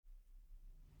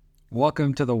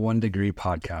Welcome to the One Degree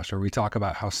Podcast, where we talk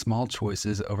about how small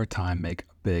choices over time make a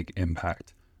big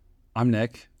impact. I'm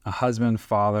Nick, a husband,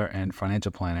 father, and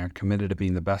financial planner committed to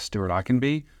being the best steward I can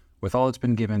be with all that's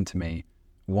been given to me,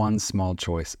 one small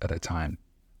choice at a time.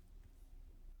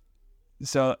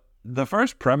 So the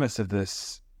first premise of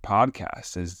this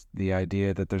podcast is the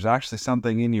idea that there's actually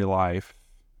something in your life,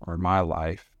 or in my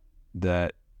life,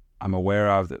 that I'm aware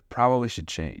of that probably should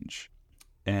change.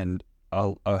 And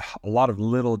a lot of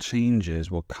little changes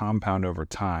will compound over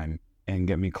time and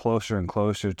get me closer and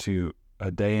closer to a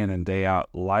day in and day out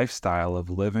lifestyle of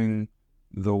living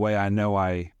the way I know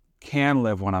I can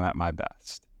live when I'm at my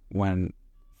best, when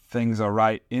things are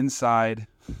right inside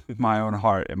my own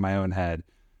heart and my own head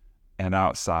and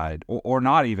outside, or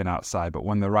not even outside, but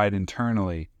when they're right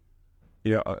internally.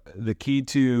 The key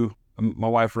to, my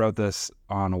wife wrote this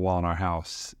on a wall in our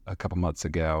house a couple months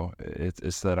ago.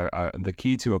 It's that the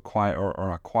key to a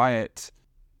quiet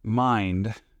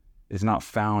mind is not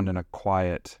found in a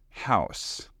quiet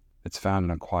house. It's found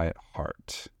in a quiet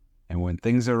heart. And when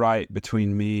things are right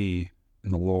between me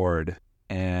and the Lord,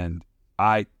 and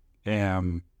I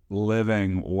am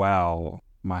living well,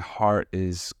 my heart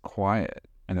is quiet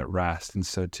and at rest, and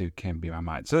so too can be my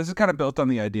mind. So this is kind of built on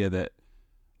the idea that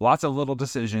lots of little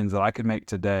decisions that I could make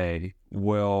today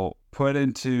will put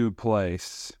into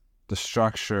place the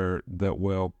structure that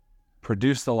will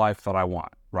produce the life that I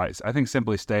want, right? So I think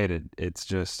simply stated, it's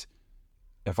just,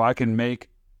 if I can make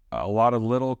a lot of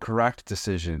little correct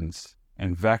decisions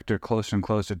and vector closer and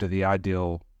closer to the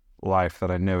ideal life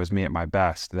that I know is me at my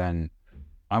best, then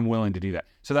I'm willing to do that.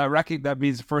 So that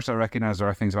means first I recognize there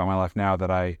are things about my life now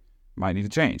that I might need to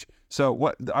change.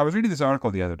 So I was reading this article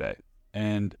the other day,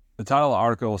 and the title of the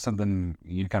article is something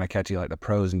kind of catchy, like the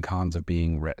pros and cons of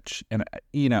being rich. And,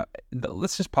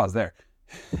 let's just pause there.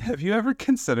 Have you ever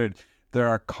considered there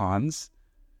are cons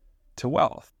to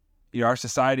wealth? Our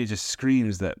society just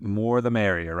screams that more the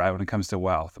merrier, right? When it comes to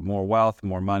wealth,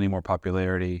 more money, more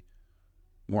popularity,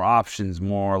 more options,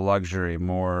 more luxury,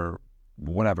 more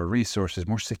whatever, resources,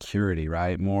 more security,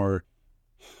 right? More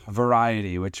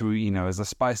variety, which is the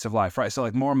spice of life, right? So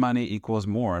like more money equals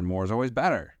more, and more is always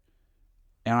better.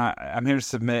 And I'm here to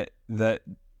submit that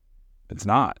it's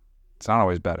not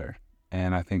always better.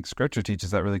 And I think Scripture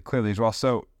teaches that really clearly as well.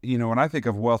 So, when I think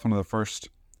of wealth, one of the first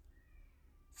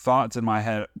thoughts in my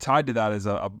head tied to that is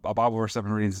a Bible verse I've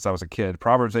been reading since I was a kid.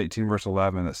 Proverbs 18, verse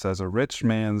 11, that says, "A rich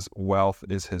man's wealth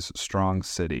is his strong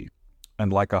city,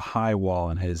 and like a high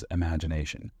wall in his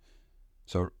imagination."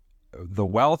 So the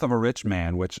wealth of a rich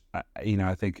man, which,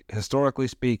 I think historically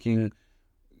speaking,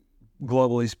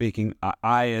 globally speaking,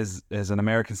 I as an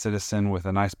American citizen with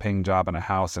a nice paying job and a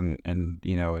house and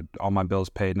all my bills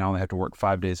paid, and I only have to work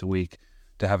 5 days a week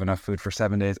to have enough food for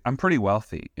 7 days, I'm pretty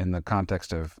wealthy in the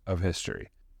context of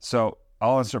history. So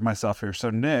I'll insert myself here.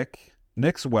 So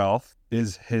Nick's wealth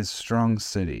is his strong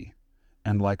city,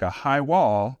 and like a high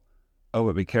wall,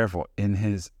 but be careful, in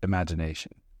his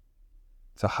imagination.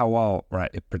 So high wall,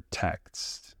 right, it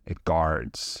protects, it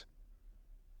guards,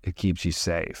 it keeps you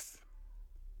safe.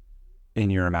 In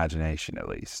your imagination, at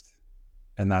least.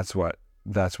 And that's what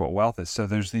wealth is. So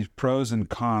there's these pros and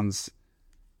cons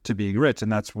to being rich,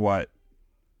 and that's what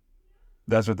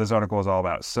this article is all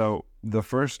about. So the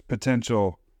first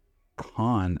potential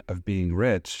con of being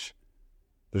rich,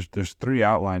 there's three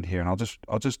outlined here, and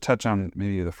I'll just touch on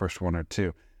maybe the first one or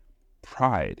two.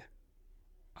 Pride.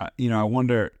 I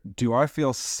wonder, do I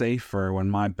feel safer when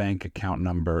my bank account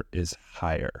number is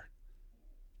higher?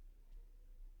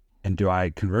 And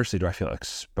conversely, do I feel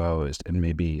exposed, and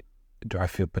maybe do I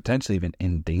feel potentially even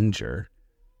in danger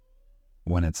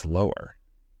when it's lower?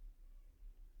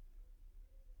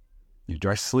 Do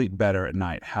I sleep better at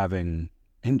night having,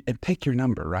 and pick your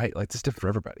number, right? Like, it's different for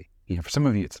everybody. For some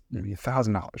of you, it's maybe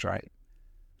 $1,000, right?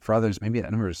 For others, maybe that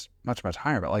number is much, much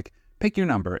higher. But like, pick your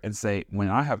number and say, when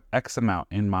I have X amount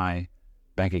in my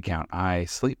bank account, I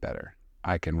sleep better.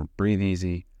 I can breathe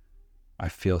easy. I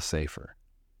feel safer.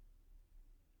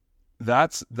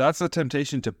 That's a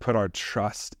temptation to put our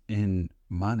trust in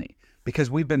money,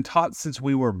 because we've been taught since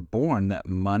we were born that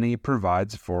money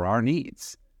provides for our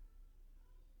needs.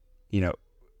 I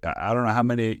don't know how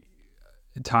many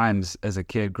times as a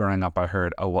kid growing up I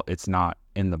heard, "Oh, well, it's not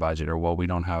in the budget," or, "Well, we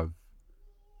don't have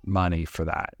money for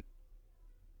that."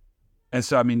 And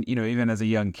so, even as a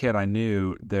young kid, I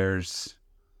knew there's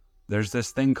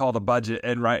this thing called a budget,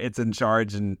 and right, it's in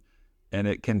charge, and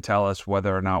it can tell us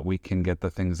whether or not we can get the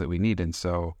things that we need. And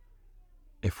so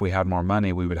if we had more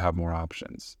money, we would have more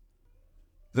options.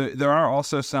 There are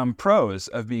also some pros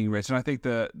of being rich. And I think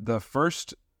the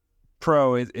first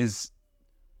pro is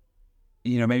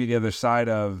maybe the other side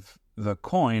of the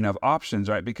coin of options,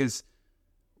 right? Because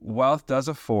wealth does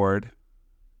afford,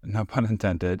 no pun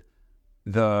intended,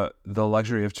 the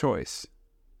luxury of choice.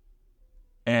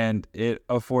 And it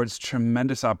affords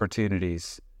tremendous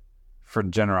opportunities for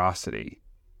generosity.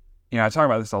 I talk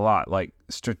about this a lot, like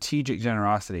strategic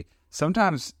generosity.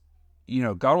 Sometimes,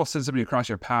 God will send somebody across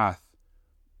your path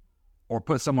or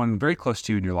put someone very close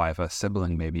to you in your life, a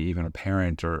sibling, maybe even a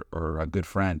parent or a good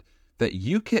friend, that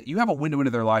you have a window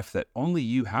into their life that only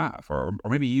you have, or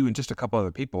maybe you and just a couple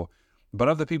other people. But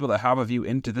of the people that have a view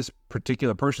into this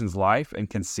particular person's life and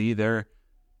can see their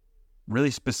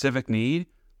really specific need,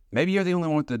 maybe you're the only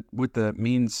one with the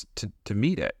means to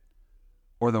meet it,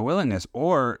 or the willingness.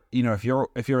 Or, if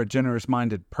you're a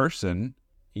generous-minded person,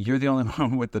 you're the only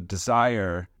one with the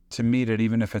desire to meet it,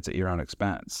 even if it's at your own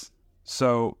expense.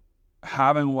 So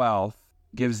having wealth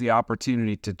gives the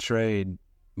opportunity to trade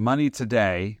money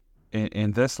today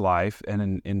in this life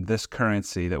and in this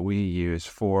currency that we use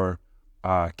for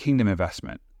kingdom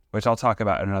investment, which I'll talk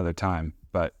about another time.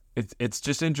 But it's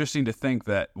just interesting to think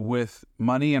that with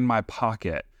money in my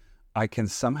pocket, I can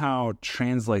somehow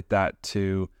translate that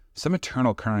to some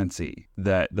eternal currency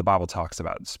that the Bible talks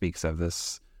about, speaks of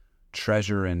this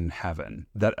treasure in heaven,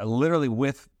 that literally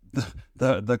with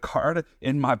the card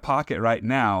in my pocket right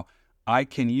now, I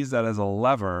can use that as a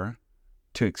lever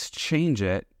to exchange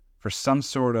it for some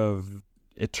sort of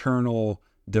eternal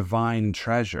divine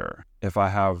treasure if I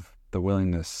have the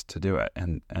willingness to do it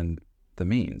and the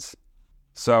means.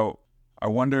 So I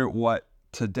wonder what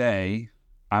today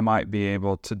I might be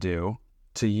able to do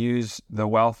to use the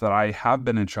wealth that I have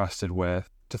been entrusted with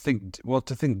to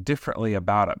think differently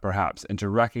about it, perhaps, and to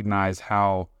recognize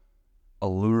how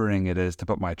alluring it is to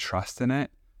put my trust in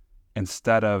it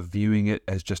instead of viewing it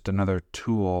as just another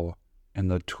tool in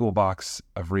the toolbox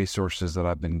of resources that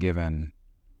I've been given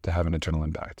to have an eternal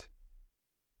impact.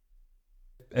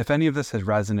 If any of this has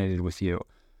resonated with you,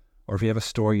 or if you have a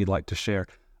story you'd like to share,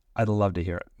 I'd love to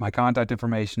hear it. My contact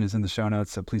information is in the show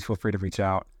notes, so please feel free to reach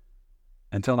out.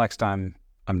 Until next time,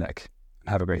 I'm Nick, and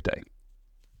have a great day.